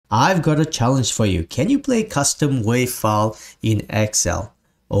I've got a challenge for you. Can you play custom WAV file in Excel?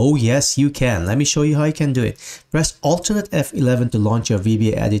 Oh yes, you can. Let me show you how you can do it. Press Alternate F11 to launch your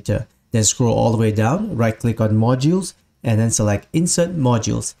VBA editor. Then scroll all the way down, right click on Modules, and then select Insert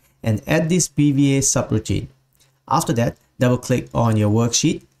Modules and add this VBA subroutine. After that, double click on your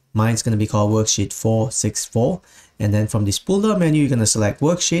worksheet. Mine's going to be called Worksheet 464. And then from this pull down menu, you're going to select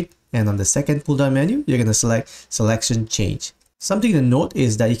Worksheet. And on the second pull down menu, you're going to select Selection Change. Something to note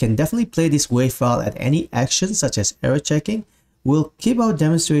is that you can definitely play this WAV file at any action such as error checking. We'll keep our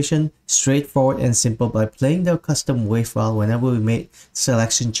demonstration straightforward and simple by playing the custom WAV file whenever we make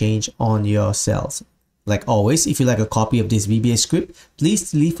selection change on your cells. Like always, if you like a copy of this VBA script,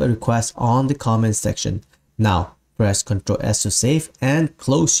 please leave a request on the comments section. Now, press Ctrl S to save and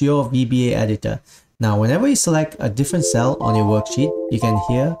close your VBA editor. Now, whenever you select a different cell on your worksheet, you can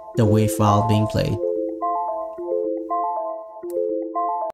hear the WAV file being played.